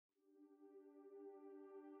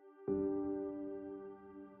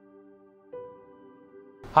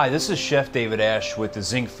Hi, this is Chef David Ash with the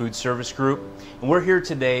Zink Foodservice Group, and we're here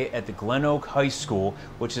today at the Glen Oak High School,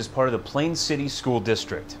 which is part of the Plain City School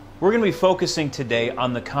District. We're going to be focusing today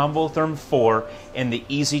on the Convotherm 4 and the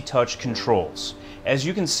Easy Touch controls. As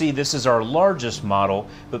you can see, this is our largest model,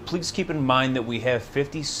 but please keep in mind that we have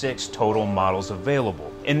 56 total models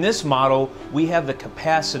available. In this model, we have the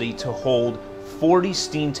capacity to hold 40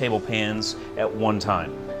 steam table pans at one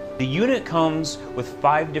time. The unit comes with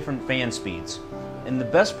 5 different fan speeds. And the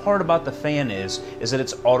best part about the fan is that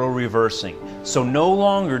it's auto-reversing. So no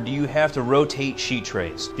longer do you have to rotate sheet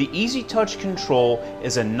trays. The Easy Touch control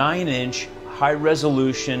is a 9-inch,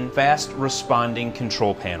 high-resolution, fast-responding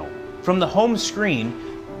control panel. From the home screen,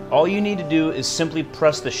 all you need to do is simply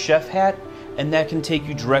press the chef hat, and that can take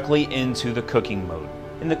you directly into the cooking mode.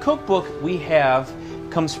 In the cookbook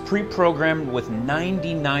comes pre-programmed with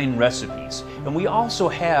 99 recipes, and we also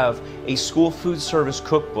have a school food service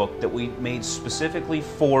cookbook that we made specifically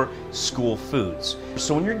for school foods.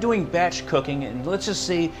 So when you're doing batch cooking, and let's just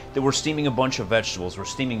say that we're steaming a bunch of vegetables, we're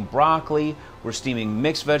steaming broccoli, we're steaming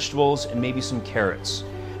mixed vegetables, and maybe some carrots.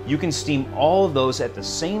 You can steam all of those at the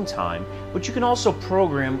same time, but you can also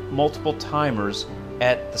program multiple timers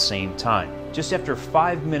at the same time. Just after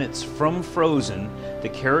 5 minutes from frozen, the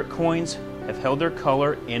carrot coins have held their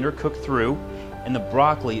color and are cooked through, and the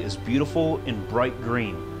broccoli is beautiful and bright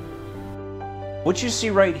green. What you see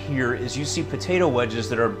right here is you see potato wedges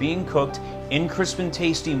that are being cooked in crisp and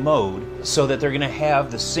tasty mode so that they're going to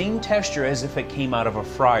have the same texture as if it came out of a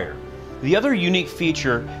fryer. The other unique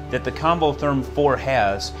feature that the Convotherm 4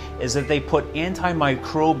 has is that they put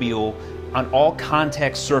antimicrobial on all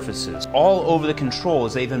contact surfaces. All over the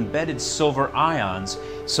controls, they've embedded silver ions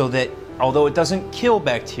so that although it doesn't kill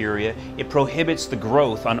bacteria, it prohibits the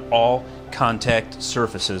growth on all contact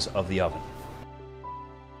surfaces of the oven.